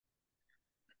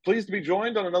Pleased to be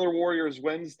joined on another Warriors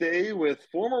Wednesday with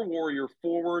former Warrior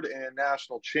forward and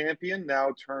national champion,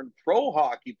 now turned pro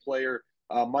hockey player,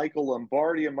 Michael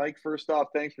Lombardi. And Mike, first off,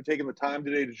 thanks for taking the time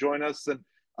today to join us. And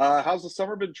how's the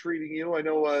summer been treating you? I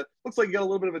know looks like you got a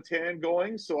little bit of a tan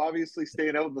going, so obviously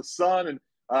staying out in the sun and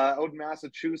out in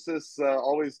Massachusetts,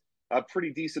 always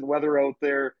pretty decent weather out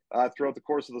there throughout the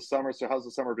course of the summer. So how's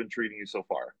the summer been treating you so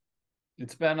far?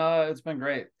 It's been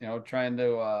great, trying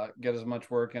to get as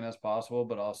much work in as possible,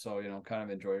 but also, kind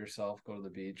of enjoy yourself, go to the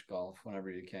beach, golf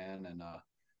whenever you can. And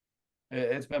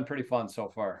it's been pretty fun so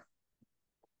far.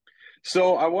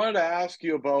 So I wanted to ask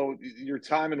you about your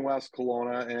time in West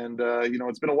Kelowna, and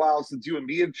it's been a while since you and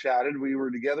me have chatted. We were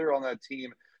together on that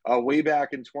team way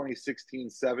back in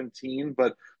 2016-17,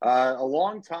 but a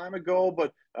long time ago.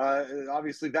 But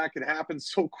obviously, that can happen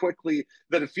so quickly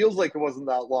that it feels like it wasn't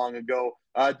that long ago.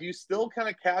 Do you still kind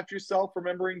of catch yourself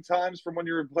remembering times from when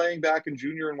you were playing back in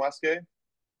junior in Westgate?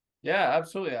 Yeah,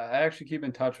 absolutely. I actually keep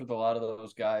in touch with a lot of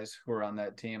those guys who are on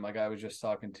that team. Like I was just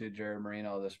talking to Jared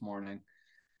Marino this morning,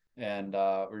 and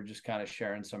we're just kind of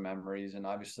sharing some memories. And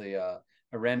obviously, I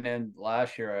ran in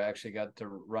last year. I actually got to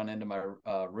run into my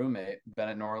roommate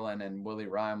Bennett Norland, and Willie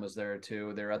Ryan was there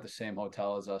too. They were at the same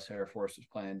hotel as us. Air Force was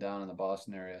playing down in the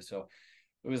Boston area, so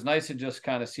it was nice to just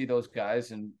kind of see those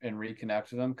guys and reconnect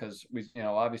with them because we,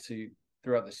 obviously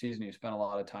throughout the season you spend a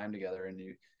lot of time together and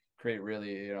you create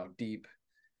really, deep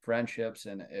friendships,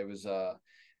 and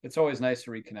it's always nice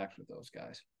to reconnect with those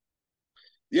guys.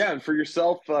 Yeah, and for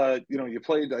yourself, you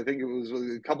played, I think it was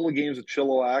a couple of games at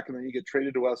Chilliwack, and then you get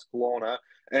traded to West Kelowna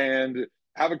and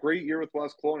have a great year with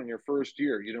West Kelowna in your first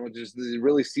year. It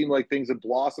really seemed like things had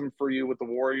blossomed for you with the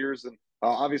Warriors, and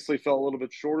obviously fell a little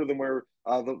bit shorter than where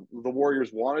the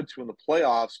Warriors wanted to in the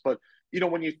playoffs. But,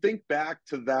 when you think back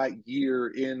to that year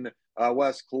in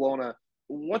West Kelowna,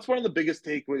 what's one of the biggest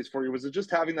takeaways for you? Was it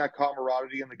just having that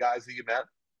camaraderie and the guys that you met?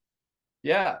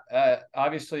 Yeah,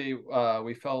 obviously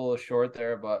we fell a little short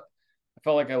there, but I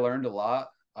felt like I learned a lot.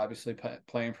 Obviously,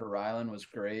 playing for Ryland was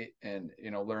great, and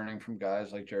learning from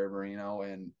guys like Jared Marino,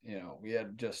 and we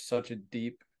had just such a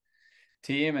deep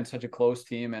team and such a close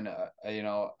team, and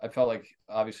I felt like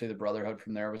obviously the brotherhood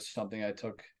from there was something I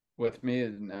took with me,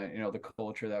 and the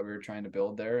culture that we were trying to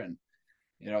build there, and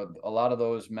a lot of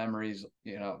those memories,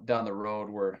 down the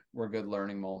road were good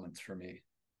learning moments for me.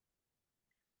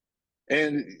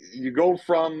 And you go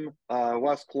from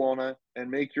West Kelowna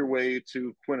and make your way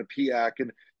to Quinnipiac.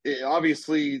 And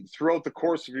obviously, throughout the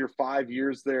course of your 5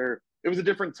 years there, it was a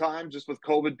different time just with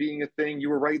COVID being a thing. You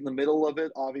were right in the middle of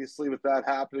it, obviously, with that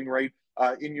happening right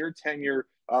in your tenure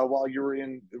while you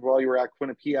were at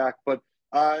Quinnipiac. But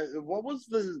what was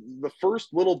the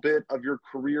first little bit of your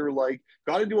career like?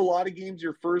 Got to do a lot of games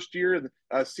your first year,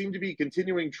 and seemed to be a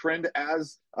continuing trend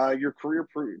as your career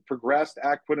progressed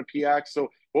at Quinnipiac. So,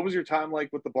 what was your time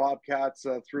like with the Bobcats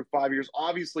through 5 years?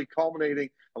 Obviously, culminating,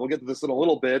 and we'll get to this in a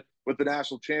little bit, with the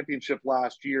national championship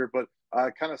last year. But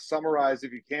kind of summarize,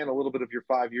 if you can, a little bit of your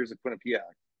 5 years at Quinnipiac.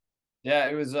 Yeah,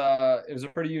 it was a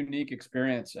pretty unique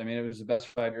experience. I mean, it was the best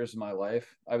 5 years of my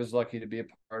life. I was lucky to be a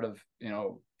part of,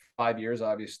 5 years,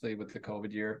 obviously, with the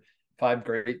COVID year, five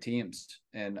great teams.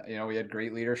 And, we had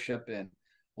great leadership and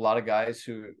a lot of guys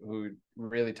who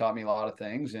really taught me a lot of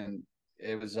things. And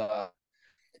it was a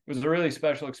really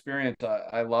special experience.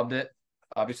 I loved it.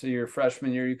 Obviously, your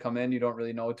freshman year, you come in, you don't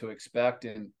really know what to expect,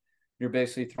 and you're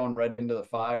basically thrown right into the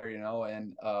fire,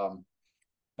 and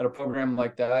at a program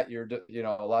like that,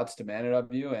 a lot's demanded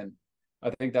of you. And I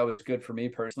think that was good for me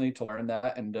personally to learn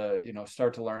that and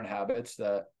start to learn habits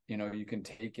that, you can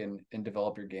take and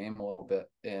develop your game a little bit.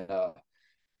 And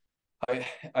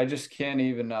I just can't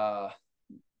even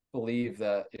believe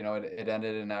that, it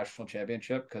ended in a national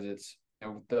championship because it's,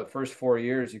 the first 4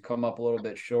 years, you come up a little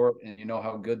bit short and you know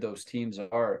how good those teams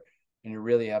are. And you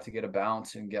really have to get a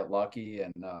bounce and get lucky.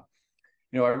 And,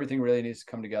 everything really needs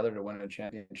to come together to win a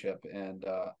championship. And,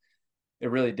 it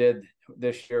really did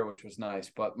this year, which was nice.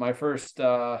 But my first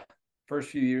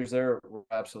few years there were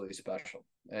absolutely special.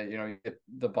 You get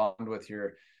the bond with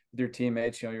your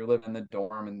teammates. You're living in the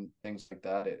dorm and things like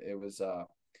that. It was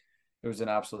an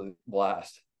absolute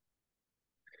blast.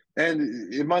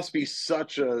 And it must be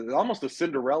such a almost a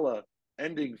Cinderella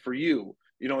ending for you.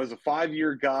 As a 5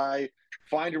 year guy,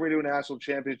 find your way to a national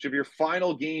championship. Your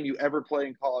final game you ever play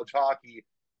in college hockey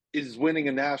is winning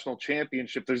a national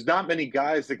championship. There's not many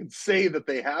guys that can say that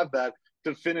they have that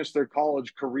to finish their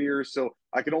college career. So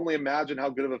I can only imagine how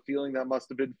good of a feeling that must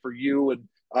have been for you and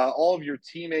all of your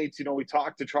teammates. You know, we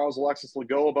talked to Charles Alexis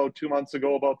Legault about 2 months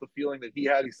ago about the feeling that he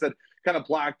had. He said kind of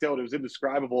blacked out. It was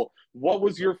indescribable. What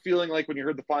was your feeling like when you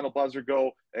heard the final buzzer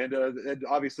go and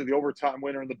obviously the overtime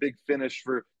winner and the big finish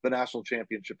for the national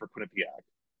championship for Quinnipiac?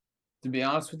 To be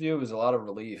honest with you, it was a lot of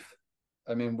relief.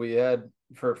 I mean, we had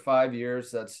for 5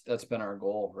 years, that's been our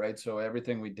goal, right? So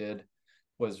everything we did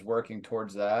was working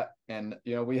towards that. And,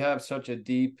 you know, we have such a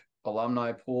deep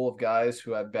alumni pool of guys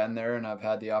who have been there, and I've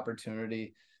had the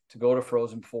opportunity to go to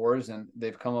Frozen Fours, and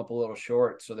they've come up a little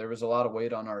short. So there was a lot of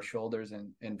weight on our shoulders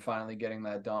in finally getting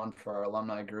that done for our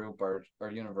alumni group,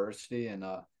 our university. And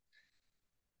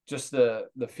just the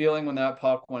feeling when that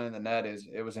puck went in the net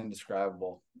it was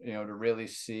indescribable. You know, to really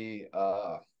see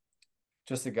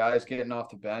just the guys getting off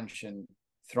the bench and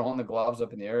throwing the gloves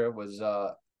up in the air was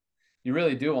you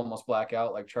really do almost black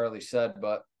out, like Charlie said,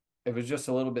 but it was just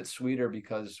a little bit sweeter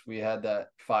because we had that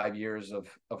 5 years of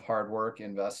hard work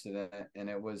invested in it. And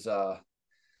it was the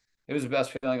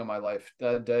best feeling of my life.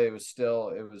 That day it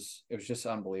was just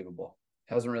unbelievable.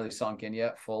 It hasn't really sunk in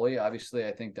yet fully. Obviously,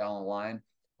 I think down the line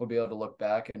we'll be able to look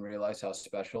back and realize how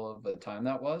special of a time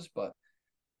that was, but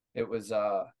it was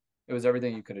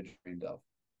everything you could have dreamed of.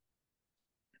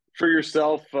 For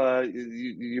yourself,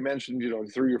 you mentioned, you know,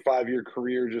 through your 5 year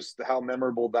career, just how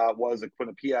memorable that was at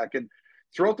Quinnipiac. And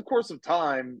throughout the course of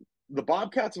time, the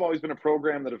Bobcats have always been a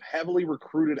program that have heavily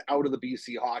recruited out of the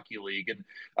BC Hockey League. And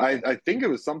I think it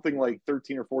was something like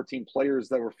 13 or 14 players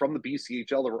that were from the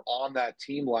BCHL that were on that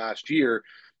team last year.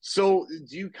 So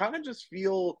do you kind of just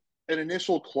feel an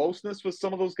initial closeness with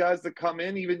some of those guys that come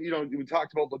in? Even, you know, we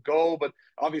talked about Legault, but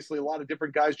obviously a lot of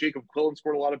different guys. Jacob Quillen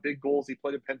scored a lot of big goals. He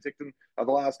played at Penticton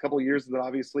the last couple of years, and then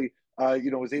obviously,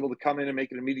 you know, was able to come in and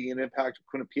make an immediate impact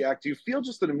with Quinnipiac. Do you feel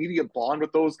just an immediate bond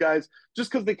with those guys just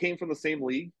because they came from the same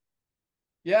league?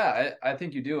 Yeah, I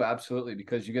think you do, absolutely,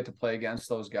 because you get to play against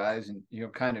those guys and you know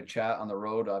kind of chat on the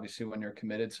road. Obviously, when you're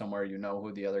committed somewhere, you know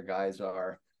who the other guys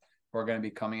are who are going to be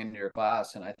coming into your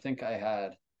class. And I think I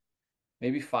had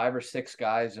maybe 5 or 6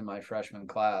 guys in my freshman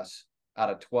class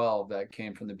out of 12 that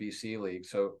came from the BC League.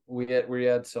 So we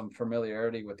had some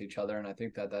familiarity with each other, and I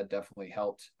think that definitely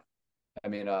helped. I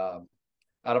mean, out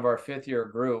of our 5th year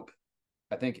group,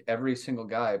 I think every single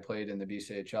guy played in the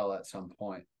BCHL at some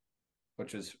point,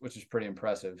 which is pretty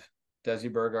impressive.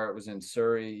 Desi Burgart was in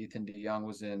Surrey, Ethan DeYoung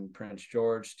was in Prince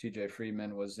George, TJ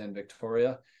Friedman was in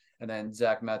Victoria, and then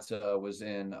Zach Metza was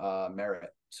in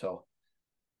Merritt. So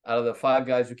out of the 5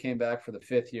 guys who came back for the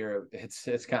 5th year,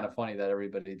 it's kind of funny that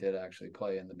everybody did actually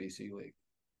play in the BC League.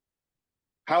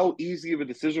 How easy of a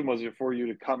decision was it for you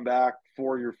to come back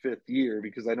for your 5th year?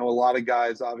 Because I know a lot of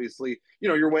guys, obviously, you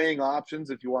know, you're weighing options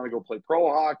if you want to go play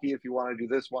pro hockey, if you want to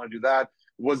do this, want to do that.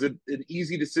 Was it an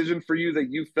easy decision for you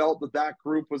that you felt that that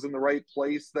group was in the right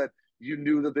place, that you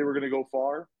knew that they were going to go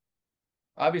far?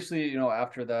 Obviously, you know,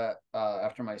 after that,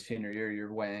 after my senior year,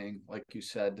 you're weighing, like you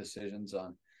said, decisions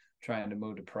on trying to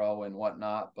move to pro and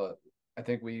whatnot. But I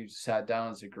think we sat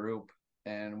down as a group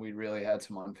and we really had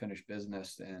some unfinished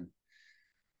business. And,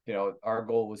 you know, our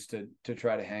goal was to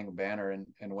try to hang a banner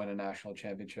and win a national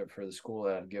championship for the school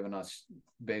that had given us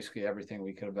basically everything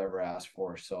we could have ever asked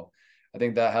for. So I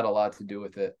think that had a lot to do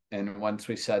with it. And once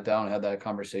we sat down and had that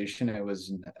conversation, it was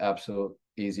an absolute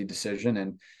easy decision.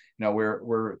 And, you know,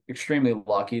 we're extremely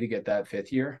lucky to get that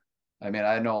 5th year. I mean,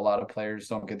 I know a lot of players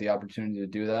don't get the opportunity to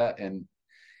do that. And,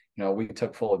 you know, we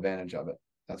took full advantage of it.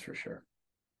 That's for sure.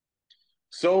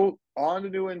 So on to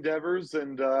new endeavors,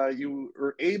 and you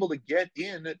were able to get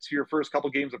in to your first couple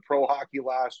games of pro hockey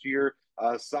last year,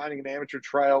 signing an amateur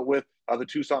tryout with the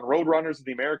Tucson Roadrunners of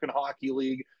the American Hockey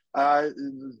League.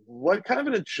 What kind of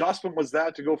an adjustment was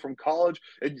that to go from college?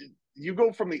 And you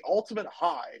go from the ultimate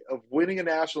high of winning a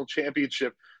national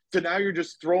championship to now you're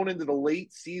just thrown into the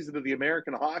late season of the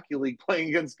American Hockey League, playing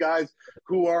against guys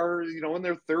who are, you know, in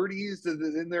their 30s and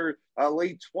in their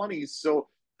late 20s. So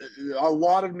a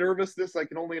lot of nervousness, I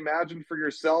can only imagine, for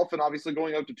yourself, and obviously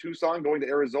going out to Tucson, going to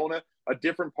Arizona, a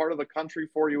different part of the country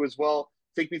for you as well.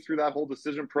 Take me through that whole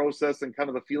decision process and kind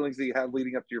of the feelings that you had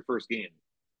leading up to your first game.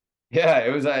 Yeah,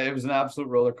 it was an absolute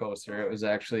roller coaster. It was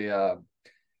actually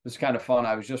it was kind of fun.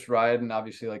 I was just riding,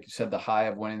 obviously, like you said, the high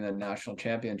of winning the national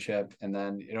championship, and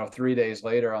then, you know, 3 days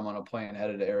later, I'm on a plane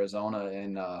headed to Arizona,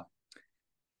 and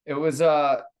it was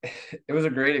it was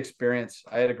a great experience.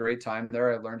 I had a great time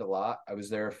there. I learned a lot. I was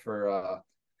there for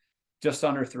just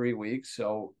under 3 weeks,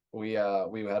 so we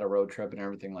had a road trip and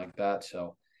everything like that.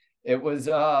 So it was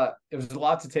a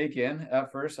lot to take in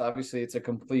at first. Obviously, it's a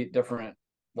complete different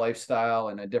lifestyle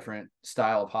and a different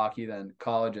style of hockey than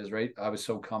college is, right? I was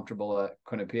so comfortable at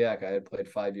Quinnipiac. I had played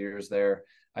 5 years there.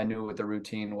 I knew what the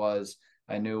routine was.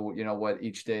 I knew, what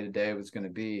each day to day was going to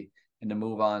be, and to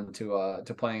move on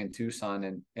to playing in Tucson,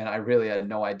 and I really had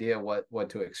no idea what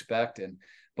to expect.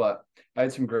 But I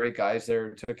had some great guys there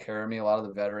who took care of me. A lot of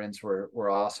the veterans were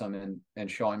awesome,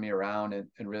 and showing me around, and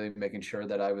really making sure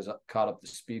that I was caught up to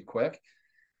speed quick.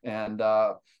 And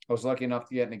I was lucky enough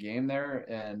to get in a game there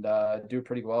and do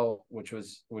pretty well, which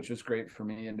was great for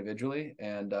me individually,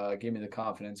 and gave me the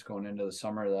confidence going into the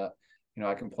summer that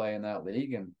I can play in that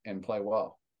league and play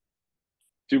well.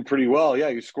 Do pretty well. Yeah,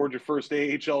 you scored your first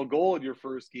AHL goal in your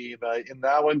first game. In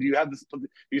that one, do you have this? Do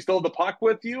you still have the puck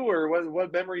with you, or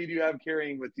what memory do you have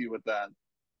carrying with you with that?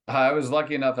 I was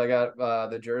lucky enough. I got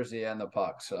the jersey and the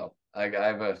puck, so I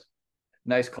have a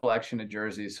nice collection of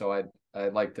jerseys. So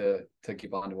I'd like to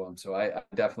keep on to them. So I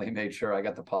definitely made sure I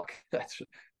got the puck. That's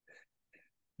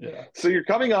yeah. So you're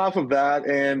coming off of that,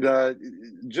 and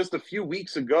just a few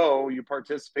weeks ago, you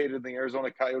participated in the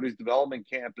Arizona Coyotes development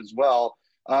camp as well.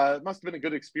 It must have been a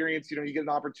good experience. You get an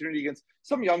opportunity against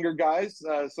some younger guys,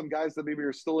 some guys that maybe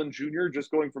are still in junior,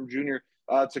 just going from junior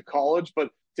to college.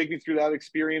 But take me through that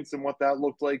experience and what that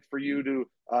looked like for you to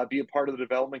be a part of the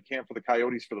development camp for the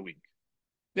Coyotes for the week.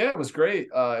 Yeah, it was great.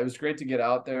 It was great to get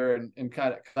out there and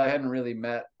kind of, I hadn't really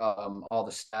met all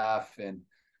the staff and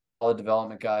all the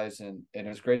development guys, and it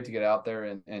was great to get out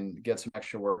there and get some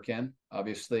extra work in.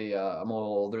 Obviously, I'm a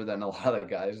little older than a lot of the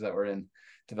guys that were in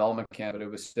development camp, but it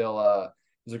was still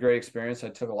it was a great experience. I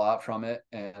took a lot from it,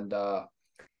 and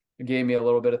it gave me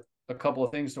a couple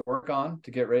of things to work on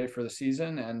to get ready for the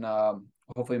season, and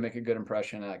hopefully make a good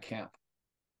impression at camp.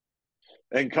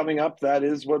 And coming up, that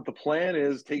is what the plan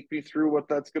is. Take me through what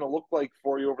that's going to look like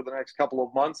for you over the next couple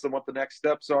of months and what the next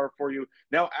steps are for you.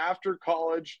 Now, after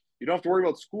college, you don't have to worry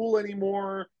about school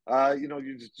anymore.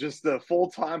 You're just a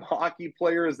full-time hockey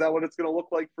player. Is that what it's going to look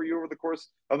like for you over the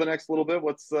course of the next little bit?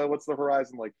 What's the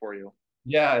horizon like for you?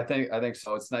 Yeah, I think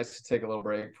so. It's nice to take a little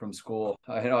break from school.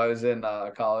 I know I was in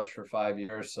college for 5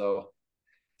 years, so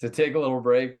to take a little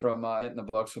break from hitting the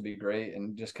books would be great,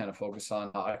 and just kind of focus on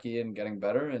hockey and getting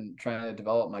better and trying to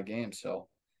develop my game. So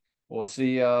we'll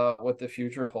see what the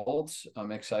future holds.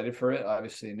 I'm excited for it.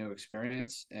 Obviously, a new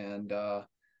experience, and I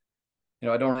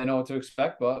don't really know what to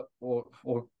expect, but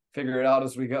we'll figure it out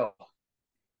as we go.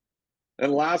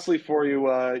 And lastly, for you,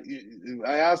 I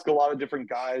ask a lot of different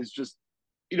guys. Just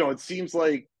it seems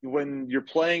like when you're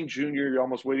playing junior, you're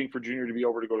almost waiting for junior to be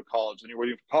over to go to college, and you're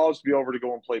waiting for college to be over to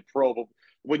go and play pro. But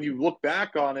when you look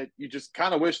back on it, you just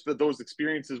kind of wish that those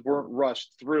experiences weren't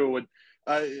rushed through. And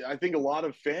I think a lot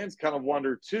of fans kind of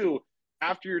wonder too,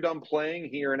 after you're done playing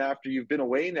here and after you've been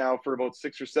away now for about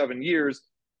 6 or 7 years,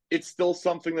 it's still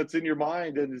something that's in your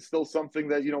mind, and it's still something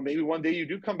that maybe one day you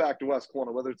do come back to West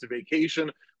Kelowna, whether it's a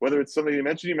vacation, whether it's somebody you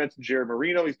mentioned Jared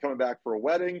Marino, he's coming back for a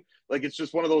wedding. Like, it's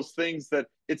just one of those things that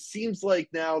it seems like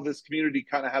now this community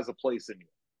kind of has a place in you.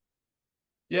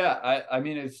 Yeah, I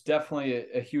mean, it's definitely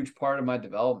a huge part of my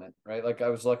development, right? Like, I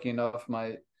was lucky enough,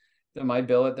 my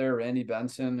billet there, Randy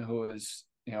Benson, who is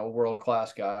a world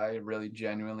class guy, a really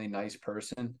genuinely nice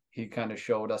person. He kind of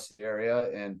showed us the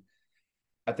area, and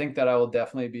I think that I will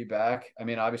definitely be back. I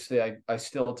mean, obviously, I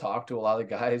still talk to a lot of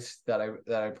the guys that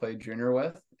I played junior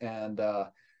with, and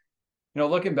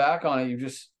looking back on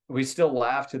it, we still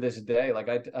laugh to this day. Like,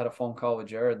 I had a phone call with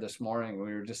Jared this morning.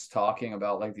 We were just talking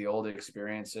about like the old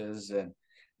experiences and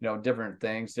different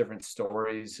things, different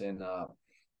stories, and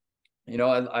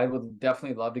I would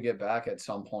definitely love to get back at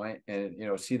some point and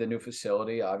see the new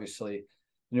facility. Obviously,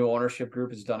 the new ownership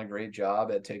group has done a great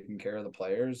job at taking care of the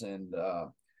players, and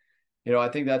I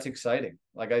think that's exciting.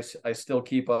 Like, I still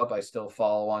keep up. I still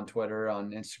follow on Twitter,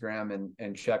 on Instagram,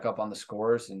 and check up on the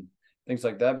scores and things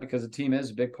like that, because the team is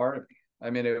a big part of me. I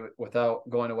mean, without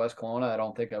going to West Kelowna, I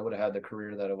don't think I would have had the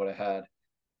career that I would have had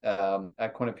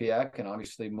at Quinnipiac, and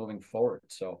obviously moving forward.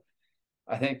 So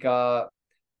I think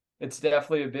it's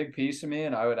definitely a big piece of me,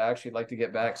 and I would actually like to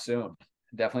get back soon.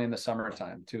 Definitely in the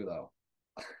summertime too, though.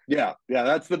 Yeah,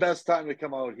 that's the best time to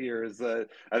come out here. Is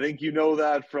I think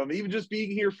that from even just being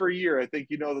here for a year. I think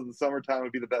that the summertime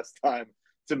would be the best time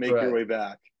to make your Right, way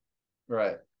back.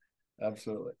 right,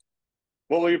 absolutely.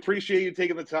 Well, we appreciate you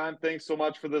taking the time. Thanks so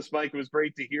much for this, Mike. It was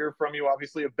great to hear from you.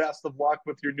 Obviously, a best of luck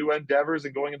with your new endeavors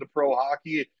and going into pro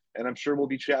hockey. And I'm sure we'll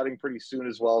be chatting pretty soon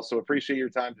as well. So appreciate your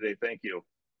time today. Thank you.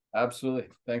 Absolutely.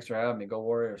 Thanks for having me. Go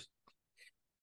Warriors.